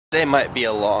Today might be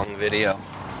a long video.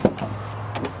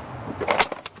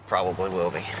 Probably will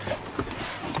be.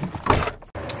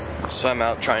 So I'm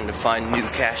out trying to find new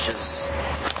caches.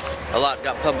 A lot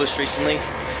got published recently,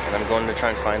 and I'm going to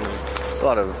try and find them. There's a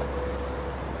lot of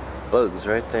bugs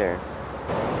right there.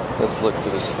 Let's look for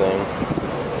this thing.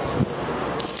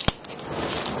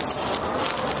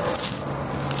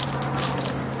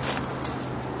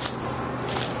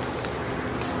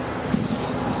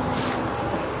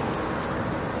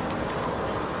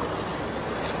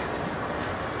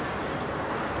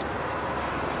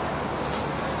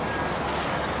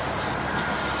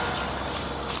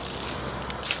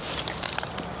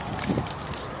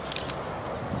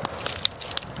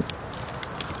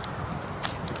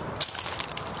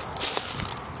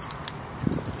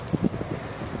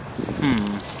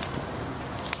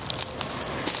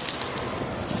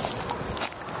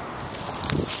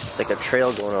 It's like a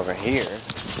trail going over here. Is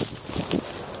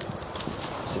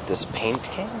it this paint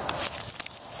can?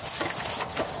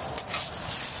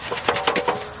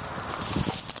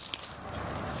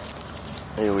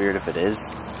 Maybe weird if it is.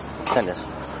 Kind of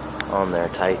on there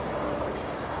tight.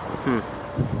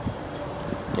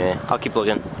 Yeah, I'll keep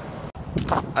looking.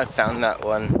 I found that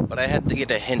one, but I had to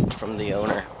get a hint from the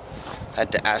owner. I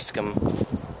had to ask him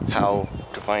how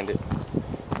to find it,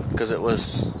 because it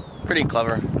was pretty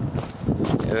clever.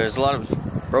 There was a lot of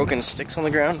broken sticks on the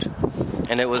ground,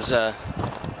 and it was there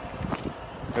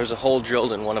was a hole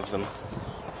drilled in one of them.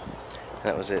 And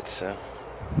that was it. So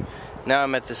now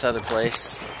I'm at this other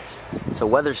place. It's a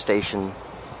weather station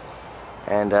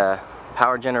and a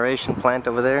power generation plant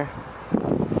over there,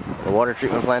 a water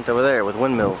treatment plant over there with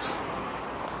windmills.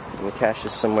 And the cache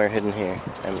is somewhere hidden here.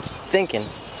 I'm thinking,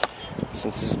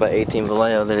 since this is by 18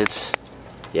 Vallejo, that it's,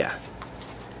 yeah,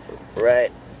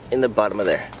 right in the bottom of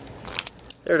there.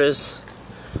 There it is.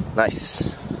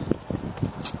 Nice.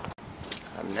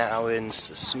 I'm now in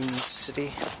Suisun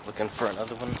City, looking for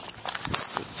another one. You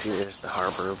can see there's the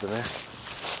harbor over there.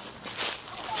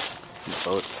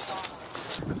 Boats.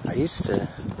 I used to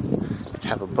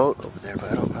have a boat over there,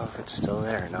 but I don't know if it's still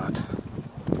there or not. It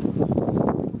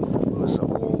was an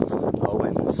old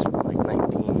Owens from like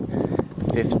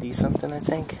 1950 something, I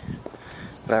think.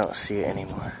 But I don't see it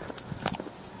anymore.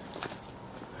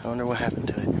 I wonder what happened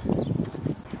to it.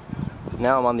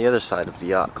 Now I'm on the other side of the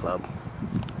yacht club.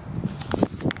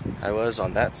 I was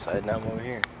on that side, now I'm over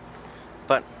here.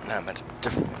 But now I'm at a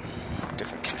different one.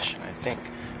 Different cache, I think.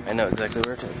 I know exactly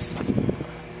where it is.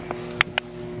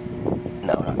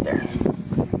 No, not there.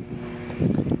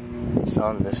 It's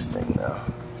on this thing though.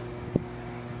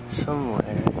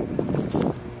 Somewhere.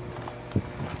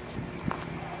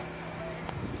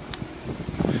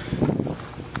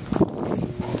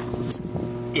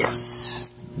 Yes.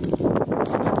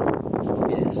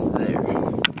 It is there.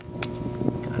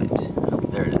 Got it. Oh,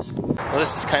 there it is. Well,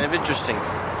 this is kind of interesting.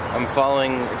 I'm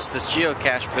following, it's this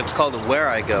geocache, but it's called Where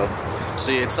I Go.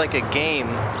 So it's like a game,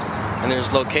 and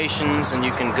there's locations, and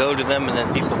you can go to them, and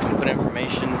then people can put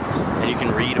information, and you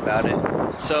can read about it.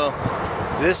 So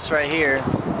this right here,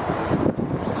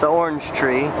 it's an orange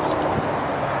tree,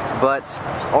 but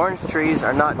orange trees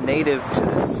are not native to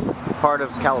this part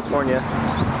of California.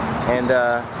 And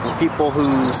the people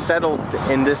who settled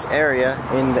in this area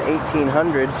in the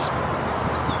 1800s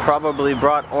probably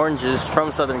brought oranges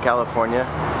from Southern California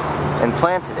and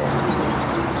planted it.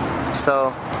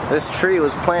 So this tree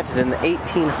was planted in the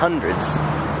 1800s.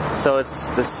 So it's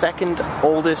the second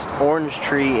oldest orange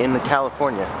tree in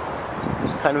California.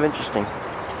 Kind of interesting.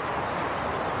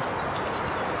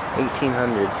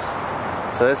 1800s.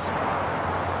 So it's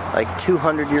like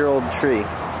 200-year-old tree.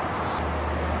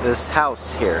 This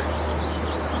house here.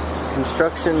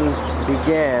 Construction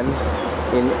began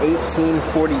in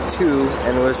 1842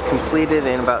 and was completed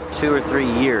in about 2 or 3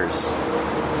 years.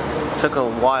 It took a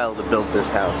while to build this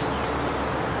house.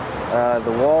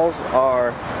 The walls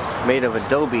are made of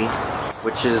adobe,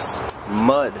 which is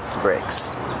mud bricks.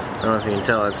 I don't know if you can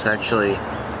tell, it's actually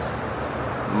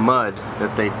mud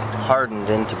that they hardened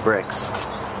into bricks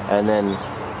and then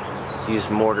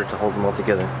used mortar to hold them all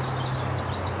together.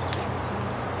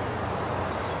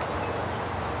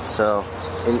 So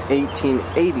in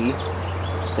 1880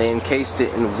 they encased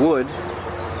it in wood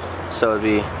so it'd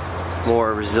be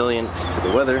more resilient to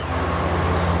the weather,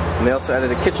 and they also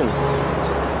added a kitchen.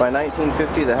 By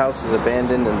 1950 the house was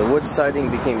abandoned and the wood siding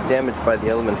became damaged by the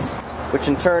elements, which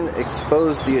in turn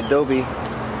exposed the adobe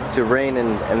to rain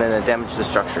and then it damaged the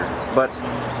structure. But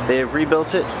they have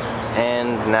rebuilt it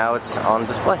and now it's on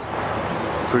display.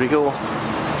 Pretty cool.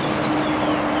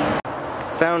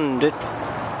 Found it.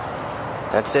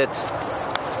 That's it.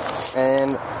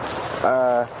 And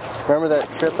remember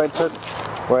that trip I took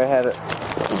where I had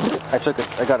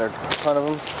I got a ton of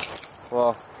them.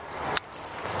 Well,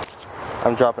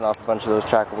 I'm dropping off a bunch of those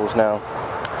trackables now.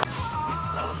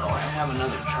 Oh no, I have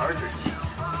another charger thing.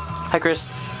 Hi, Chris.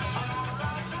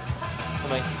 Hi,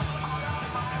 Mike.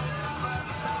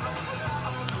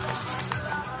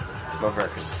 I'm over at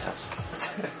Chris's house.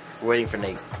 We're waiting for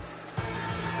Nate.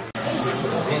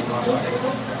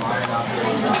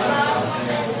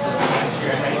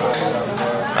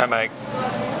 Hi, Mike.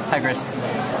 Hi, Chris.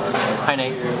 Hi,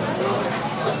 Nate.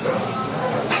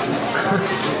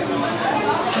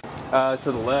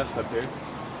 To the left up here.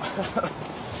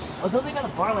 Oh, don't they got a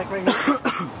bar like right here?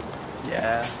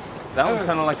 Yeah. That one's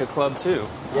kind of like a club too.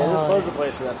 Yeah, this was the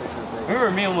place that picture was. I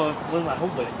remember me and one of my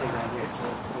homeboys staying down here. So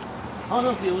I don't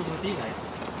know if it was with you guys.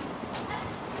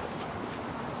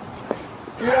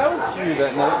 Dude, I was here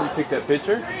that night we took that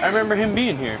picture. I remember him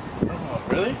being here. Oh,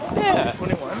 really? Yeah.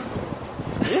 21?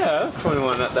 Yeah, I was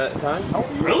 21 at that time. Oh,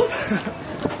 really?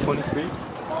 23.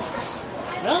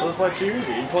 No. So it's like 2 years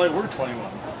ago. You probably were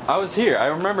 21. I was here. I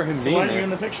remember him So being why are you there. in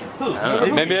the picture? Who? I don't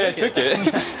know. Maybe I took it.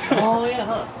 Oh, yeah,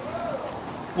 huh?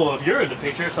 Well, if you're in the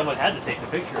picture, someone had to take the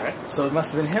picture, right? So it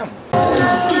must have been him.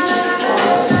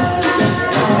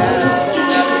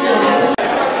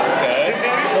 Okay.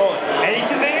 Any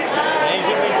two fingers? Any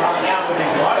two fingers.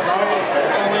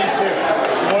 Only two.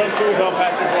 1 and 2 without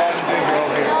Patrick Law and Jake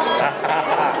over here.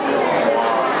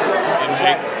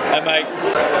 Hi, Mike.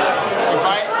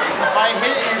 If I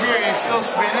hit it here and it's still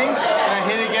spinning, and I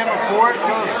hit it again before it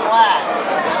goes flat.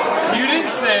 You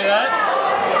didn't say that.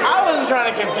 I wasn't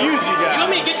trying to confuse you guys. You want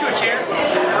me to get you a chair?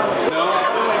 No,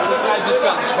 I just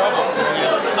got in trouble.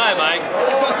 Hi, Mike.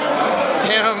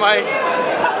 Damn it, Mike.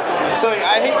 So like,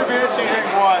 I hit your beer, so you drink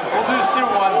once. We'll do 2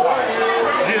 one time.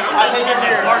 Dude, I hit your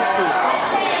beer. Barstool.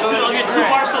 So Dude, I'll get 2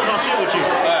 barstools, I'll shoot with you.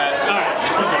 Alright. Alright.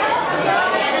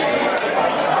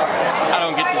 I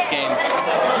don't get this game.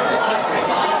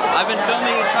 I've been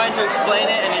filming and trying to explain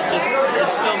it, and it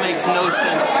still makes no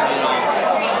sense to me at all.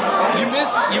 You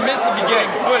missed the beginning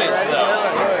footage though.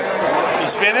 You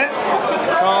spin it,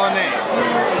 call a name.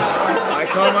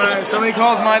 Somebody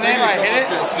calls my name, I hit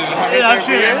it. I hit their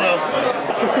beer.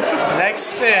 Next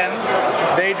spin,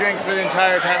 they drink for the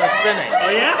entire time of spinning.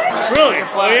 Oh yeah? Really?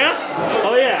 Oh yeah?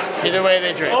 Oh yeah. Either way,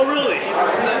 they drink. Oh really?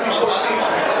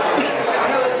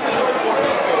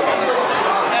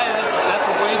 That's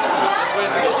a waste. That's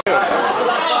wasteful.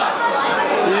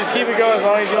 You just keep it going as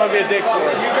long as you want to be a dick for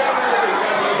it.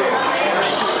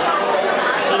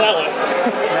 So that way.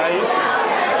 Now you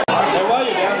Hey, while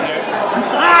you're down there,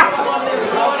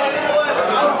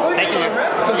 Thank you.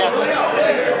 Yeah.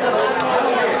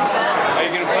 are you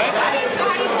gonna play?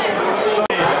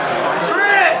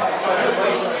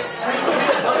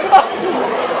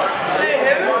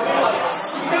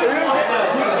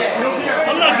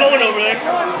 I'm not going over there.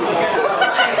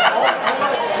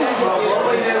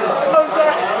 I'm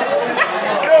sorry.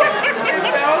 Yo, it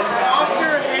bounced off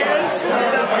your hands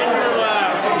in your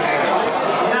lap.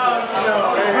 No.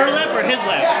 Her lap or his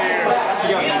lap?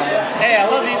 Hey, I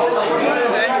love you.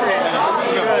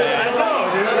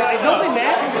 Don't be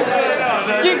mad.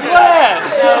 Get glad!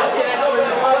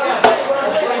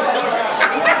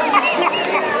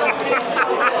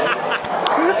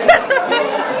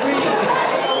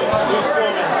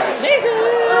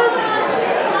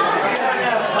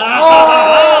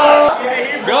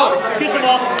 Go. Kiss him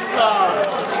off.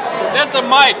 That's a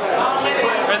mic.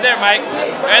 Right there, Mike.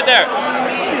 Right there.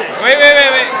 Wait.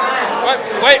 What?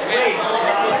 Wait.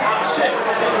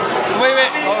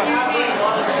 Wait. Hold on.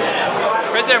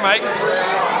 Right there, Mike.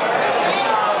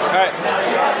 Alright.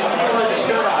 Did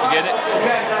you get it?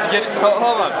 Did you get it?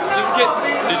 Hold on.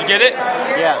 Did you get it?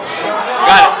 Yeah.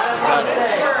 Got it.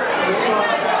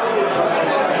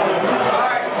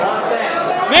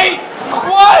 Nate!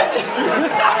 What?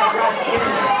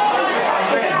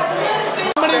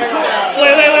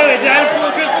 Wait. Did I pull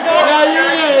a crystal ball? Yeah, you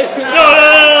did. No.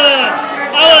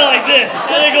 I went like this.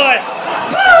 And then go like,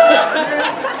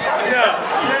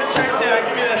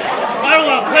 I don't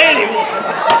want to play anymore.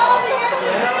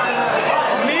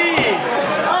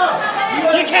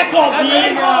 You can't call me.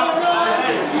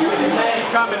 She's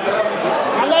coming.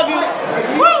 I love you.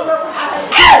 Wait.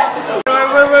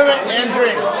 And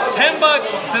drink.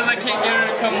 $10 says I can't get her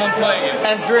to come and play again.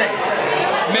 And drink.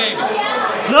 Maybe.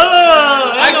 No.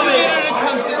 I can get her to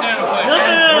come sit down and play. No.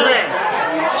 Drink.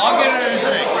 I'll get her a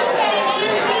drink.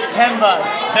 $10.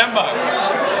 $10.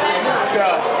 Go.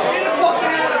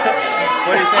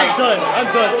 What do you think? I'm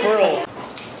done. For real.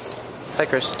 Hi,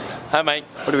 Chris. Hi, Mike.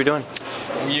 What are we doing?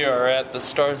 We are at the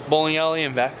Stars Bowling Alley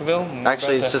in Vacaville. and we're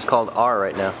Actually, about it's to- just called R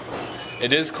right now.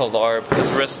 It is called R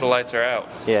because the rest of the lights are out.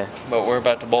 Yeah. But we're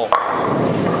about to bowl.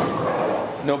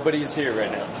 Nobody's here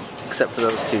right now. Except for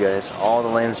those two guys. All the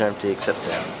lanes are empty except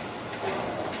them.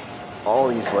 All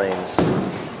these lanes.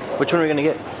 Which one are we gonna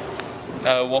get?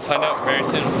 We'll find out very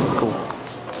soon. Cool.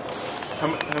 How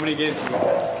many games?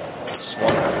 Just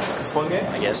one. Just one game?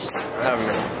 I guess. However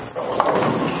many.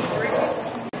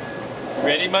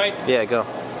 Ready, Mike? Yeah, go.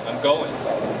 I'm going.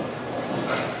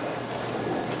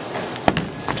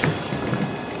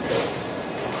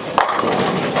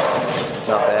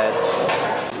 Not bad.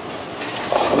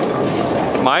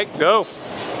 Mike, go.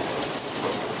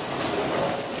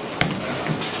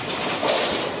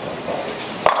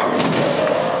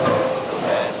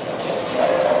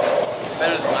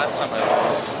 Better than last time I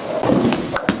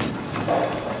went.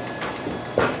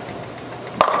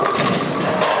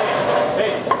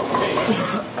 Hey,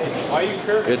 why are you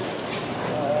curving? Good.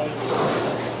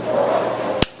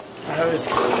 I was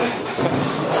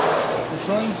this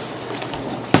one?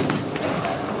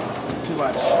 Too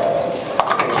much.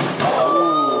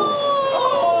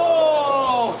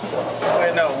 Oh!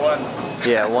 Wait, no, one.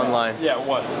 Yeah, one line. Yeah,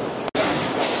 one.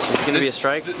 It's gonna be a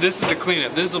strike? This is the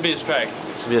cleanup. This will be a strike.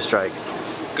 This will be a strike.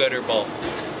 Gutter ball.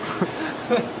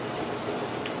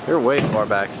 You're way far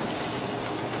back.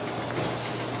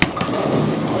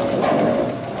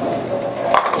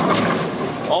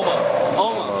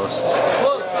 Almost.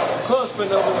 Close, but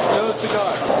no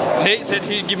cigar. Nate said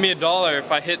he'd give me $1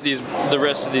 if I hit the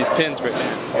rest of these pins right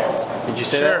now. Did you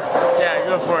say Sure. that? Yeah,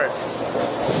 go for it.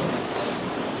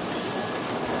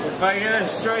 If I get a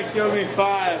strike, give me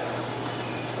 5.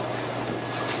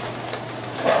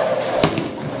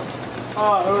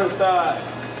 Oh, who would have thought?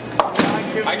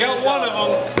 I got one of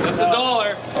them. That's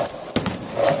 $1.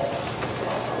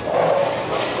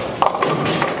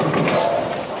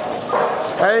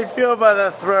 How do you feel about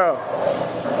that throw?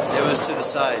 It was to the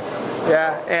side.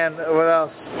 Yeah, and what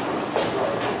else?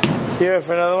 Here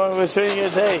for another one. Which one are you gonna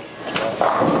take?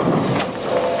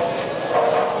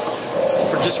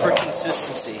 Just for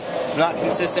consistency. I'm not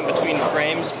consistent between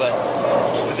frames, but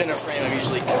within a frame I'm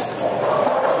usually consistent.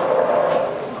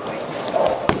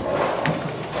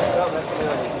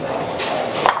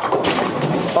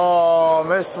 Oh,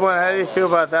 missed one. How do you feel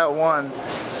about that one?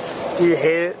 Do you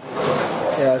hate it?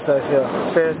 Yeah, that's how I feel.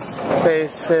 Fist,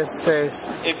 face, fist, face.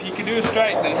 If he can do a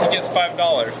strike, then he gets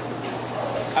 $5.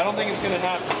 I don't think it's gonna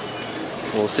happen.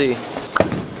 We'll see.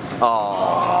 Oh,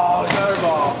 Oh, gutter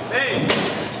ball. Hey,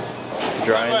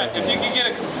 drying. but if you can get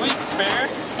a complete spare,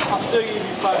 I'll still give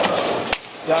you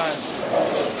 $5. Done.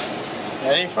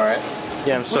 Ready for it?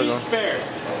 Yeah, I'm still Complete going. spare.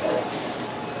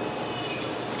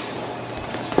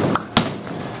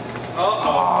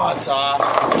 Oh, it's off.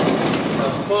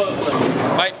 That's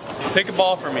close. Mike, pick a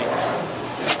ball for me.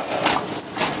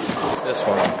 This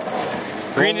one.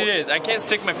 Green it is. I can't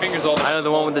stick my fingers all the I know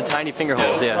the one with the tiny finger Yeah,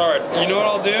 holes, it's yeah. hard. You know what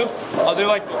I'll do?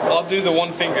 I'll do the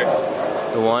one finger.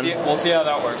 The one? We'll see how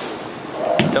that works.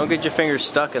 Don't get your fingers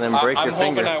stuck and then break your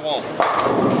finger. I'm hoping I won't.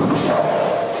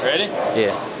 Ready?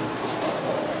 Yeah.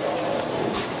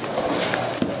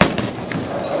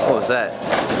 What was that?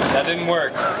 That didn't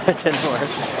work. It didn't work.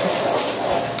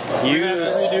 We're gonna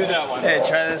have to redo that one. Hey,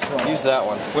 try this one. Use that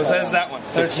one. What size is that one?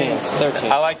 13.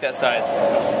 13. I like that size.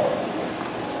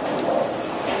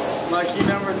 Lucky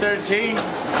number 13.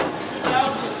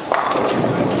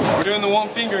 We're doing the one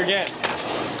finger again.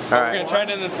 All We're right. gonna try it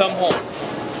in the thumb hole.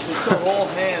 Just the whole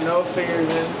hand, no fingers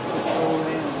in. Just the whole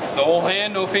hand. The whole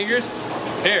hand, no fingers.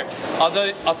 Here,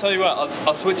 I'll tell you what.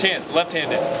 I'll switch hands,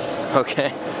 left-handed.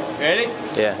 Okay. Ready?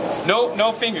 Yeah.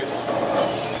 No fingers.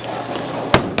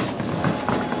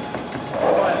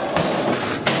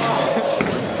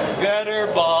 Gutter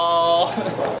ball.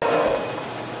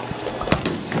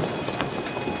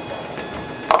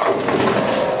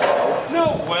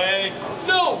 No way.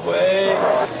 No way.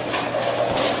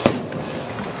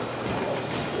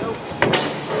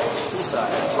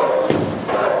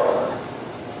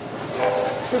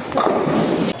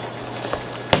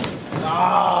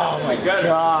 Oh my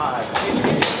God.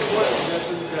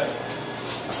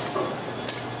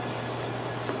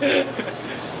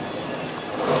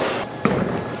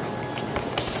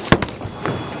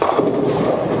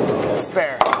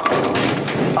 Spare.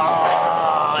 Oh,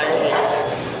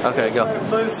 Okay, go.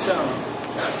 Flintstone.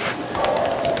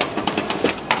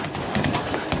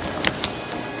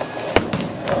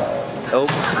 Oh.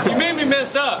 You made me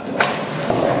mess up.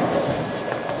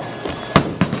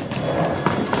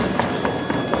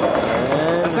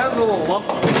 That sounds a little lumpy.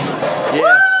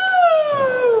 Yeah.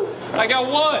 I got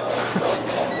one.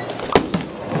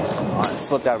 Oh, it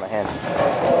slipped out of my hand.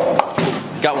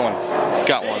 Got one.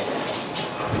 Got one.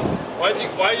 Why do you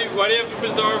have to put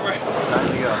his arm right? Time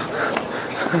to go.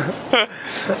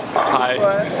 Hi.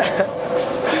 What?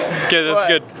 Okay, that's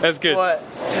good. That's good. What?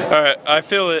 All right, I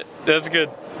feel it. That's good.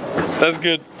 That's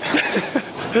good.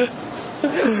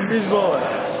 He's bowling.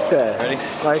 Okay. Ready?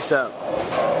 Lights up.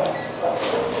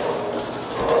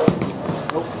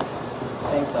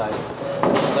 Same side.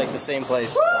 Like the same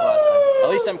place as last time. At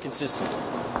least I'm consistent.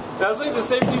 That was like the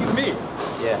same thing as me.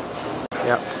 Yeah.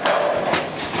 Yep.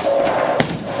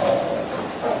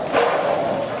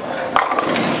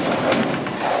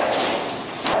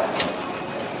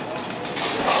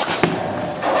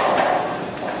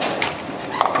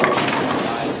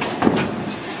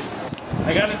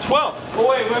 I got a 12. Oh,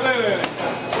 wait.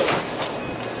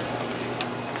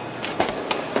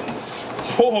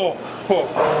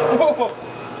 Oh.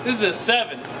 This is a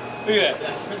 7. Look at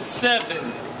that. 7.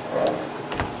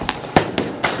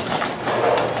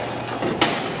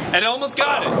 And I almost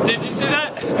got it. Did you see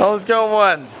that? Almost got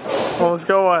one. Almost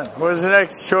got one. What's the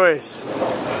next choice?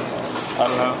 I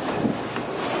don't know.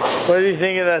 What do you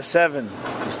think of that 7?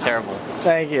 It's terrible.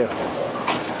 Thank you.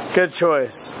 Good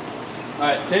choice. All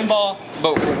right, same ball,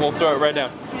 but we'll throw it right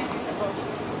down.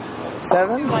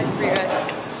 7?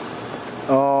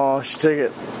 Oh, she took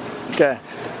it. Okay.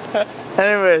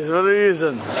 Anyways, what are we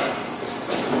using?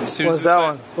 What's that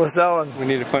one? What's that one? We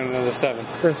need to find another 7.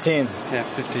 15. Yeah,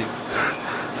 15.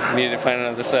 We need to find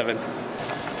another 7.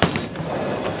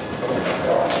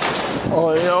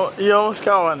 Oh, you almost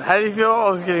got one. How do you feel? I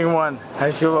was getting 1. How do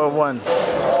you feel about 1?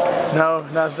 No,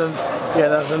 nothing. Yeah,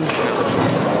 nothing.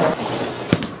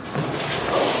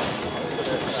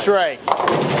 Strike.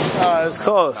 Oh, it's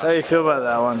close. How do you feel about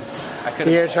that one?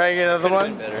 You gonna try to get another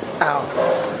one? Better. Ow.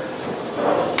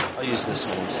 I'll use this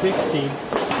one. 16.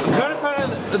 I'm trying to find out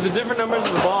the different numbers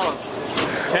of the balls.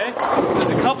 Okay?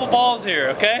 There's a couple balls here,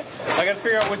 okay? I gotta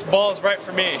figure out which ball is right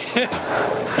for me.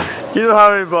 You don't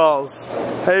have any balls.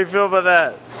 How do you feel about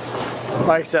that?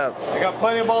 Mike's up. I got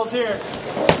plenty of balls here.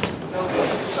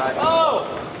 Oh!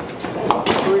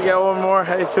 We got one more.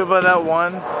 How do you feel about that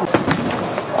 1?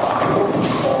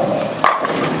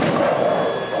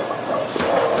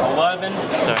 11.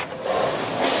 Sorry.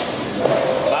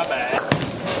 My bad.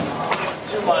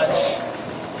 Too much.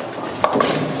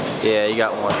 Yeah, you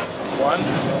got 1. 1.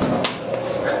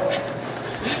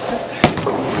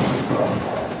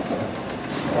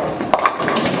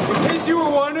 In case you were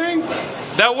wondering,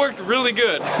 that worked really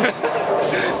good.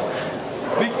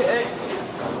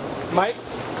 Mike,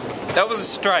 that was a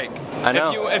strike. I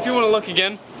know. If you want to look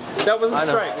again, that was a I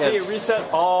know, strike. yeah. See, it reset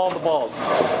all the balls.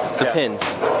 The pins.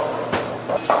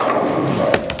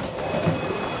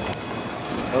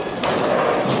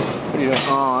 What are you doing?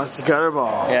 Oh, that's a gutter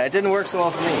ball. Yeah, it didn't work so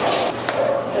well for me.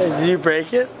 Did you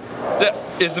break it?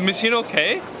 Is the machine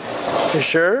okay? You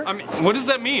sure? I mean, what does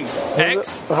that mean?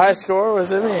 X? High score? What does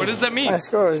that mean? What does that mean? High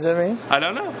score? What does that mean? I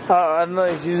don't know. Oh, I don't know.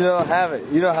 You don't have it.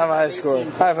 You don't have a high score. I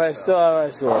still have a high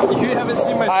score. You haven't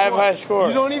seen my score. I have high score.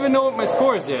 You don't even know what my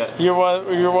score is yet. You're one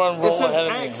roll It says ahead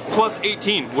of X plus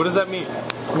 18. What does that mean? me.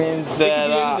 Means It that can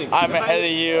be anything. I'm If ahead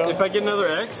of you. If I get another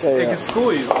X, Yeah, it yeah. can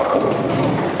school you.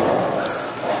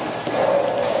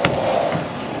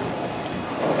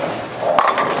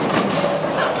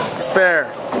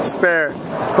 Spare.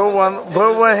 Put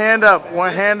one hand up.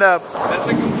 One hand up. That's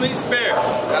a complete spare.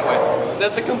 That way.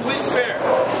 That's a complete spare.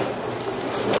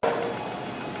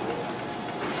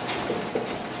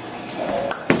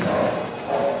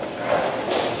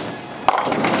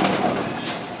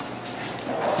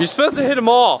 You're supposed to hit them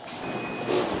all.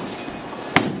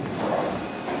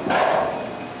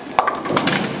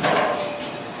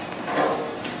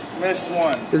 Missed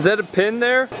one. Is that a pin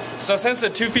there? So since the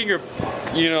two finger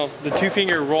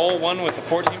roll one with the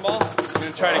 14 ball, I'm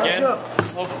gonna try it again.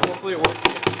 Hopefully it works.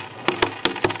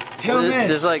 He'll miss.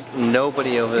 There's like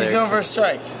nobody over there. He's going for a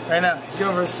strike. Right now. He's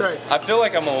going for a strike. I feel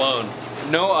like I'm alone.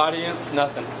 No audience,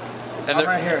 nothing. And I'm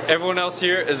right here. Everyone else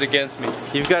here is against me.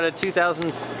 You've got a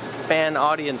 2,000 fan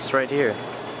audience right here.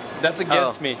 That's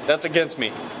against me. That's against me.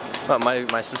 What,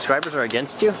 my subscribers are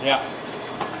against you? Yeah.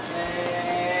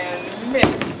 And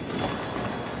miss.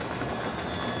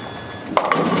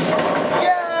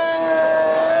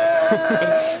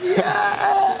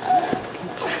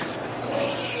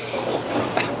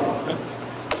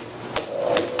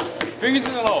 Fingers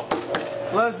in the hole.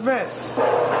 Let's miss.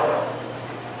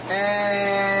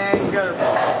 And gutter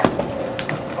ball.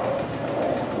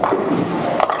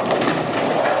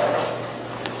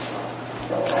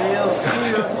 See me?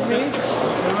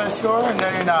 You're my score? No,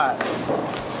 you're not.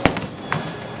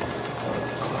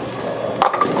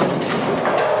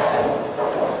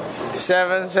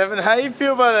 Seven. How do you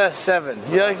feel about that 7?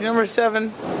 You like number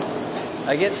 7?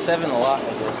 I get 7 a lot, I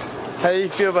guess. How do you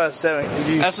feel about 7? 'Cause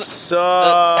you That's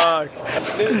suck.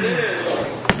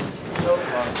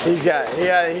 He got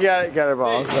a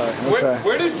ball. I'm sorry.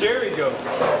 Where did Jerry go?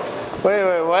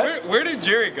 Wait, what? Where did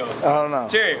Jerry go? I don't know.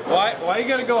 Jerry, why you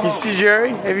gotta go home? You see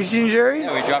Jerry? Have you seen Jerry?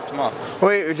 Yeah, we dropped him off.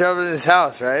 Wait, we drove to his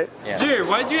house, right? Yeah. Jerry,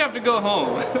 why'd you have to go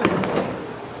home?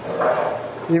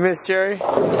 You miss Jerry?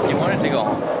 He wanted to go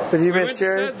home. Did you miss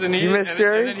Jerry? Did you miss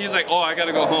Jerry? And then he's like, oh, I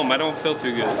gotta go home. I don't feel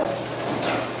too good.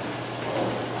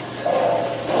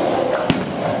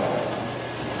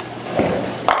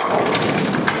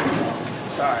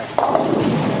 Sorry.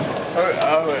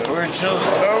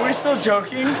 Are we still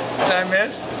joking? Did I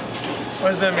miss? What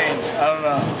does that mean? I don't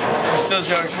know. We're still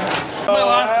joking. My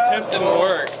last attempt didn't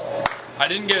work. I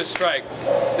didn't get a strike.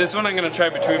 This one I'm gonna try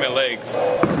between my legs.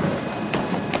 That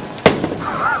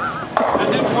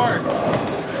didn't work.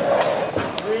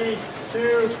 3,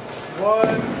 2,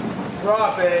 1,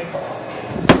 dropping.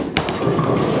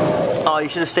 Oh, you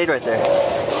should have stayed right there.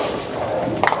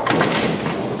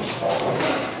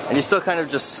 And you still kind of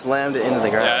just slammed it into the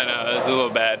ground. Yeah, I know. It was a little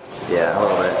bad. Yeah, a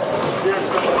little bit.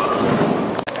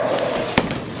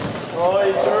 Oh,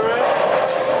 you threw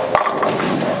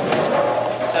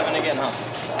it? 7 again, huh?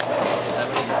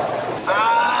 7 again.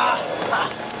 Ah!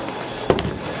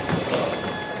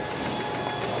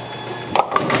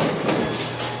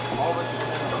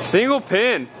 Single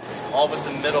pin. All but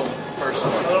the middle first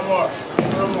one. A little more. A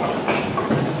little more.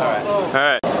 Alright.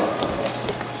 Alright.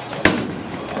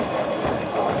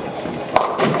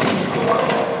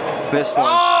 Missed one.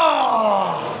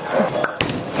 Oh!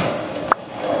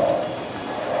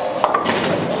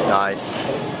 Nice.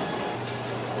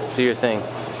 Do your thing.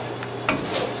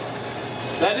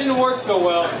 That didn't work so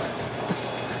well.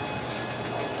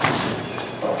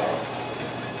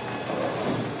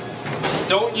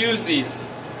 Don't use these.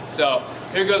 So,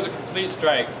 here goes a complete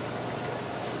strike.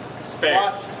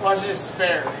 Spare. Watch this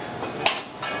spare.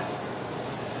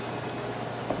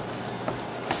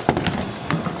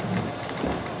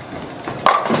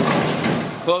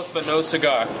 Close but no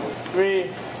cigar. 3,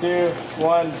 2,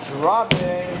 1,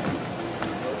 dropping.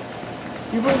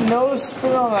 You put no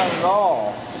spin on that at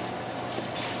all.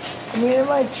 I mean, am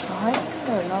I trying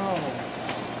or no?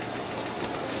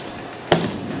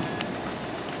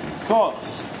 It's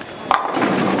close.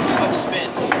 What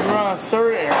spin? You were on a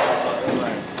third arrow.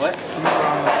 What? You were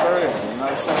on the third arrow,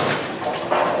 not a second.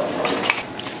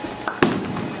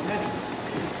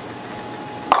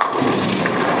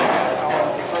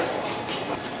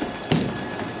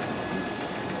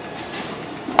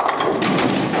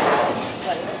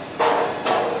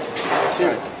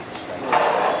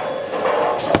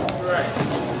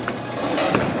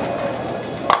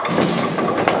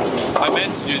 I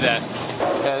meant to do that.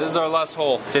 Yeah, this is our last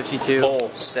hole. 52, Hole.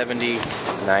 70,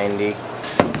 90.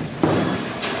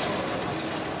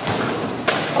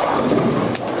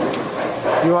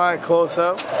 You want it close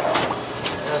up? It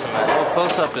doesn't matter. Well,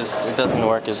 close up it doesn't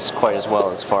work as quite as well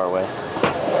as far away.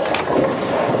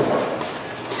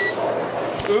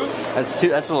 Oops.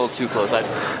 That's a little too close. I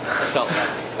felt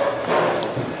that.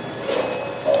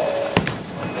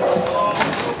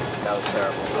 That was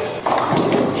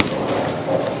terrible.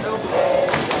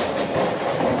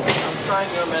 I'm trying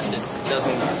your method.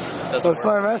 Doesn't What's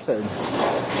work. my method?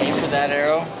 Aim for that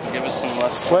arrow. Give us some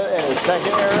left side. What, the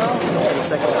second arrow? Yeah, the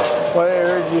second one. What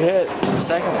arrow did you hit? The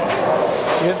second one.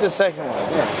 You hit the second one.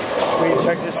 Yeah. Where you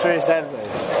chucked it straight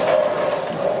sideways.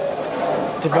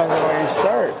 Depends on where you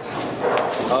start.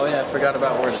 Oh yeah, I forgot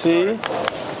about where to See?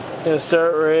 start. You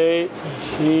start right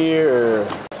here.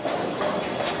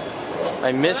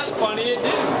 I missed. That's funny, it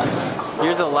did.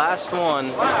 You're the last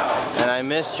one, Wow. and I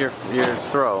missed your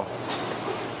throw.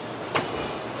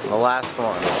 The last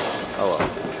one. Oh well.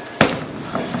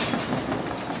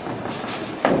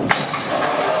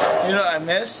 You know what I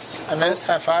missed? I missed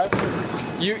high five. I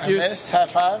missed high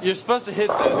five. You're supposed to hit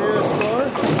the Score?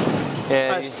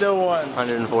 Yeah, I still won.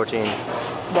 114.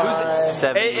 By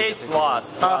 70. AH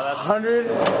lost.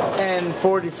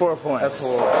 144 points. That's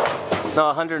horrible. No,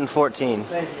 114.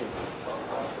 Thank you.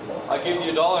 I'll give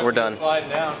you $1. We're done. Slide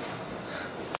down.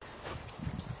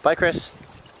 Bye, Chris.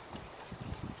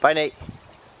 Bye, Nate.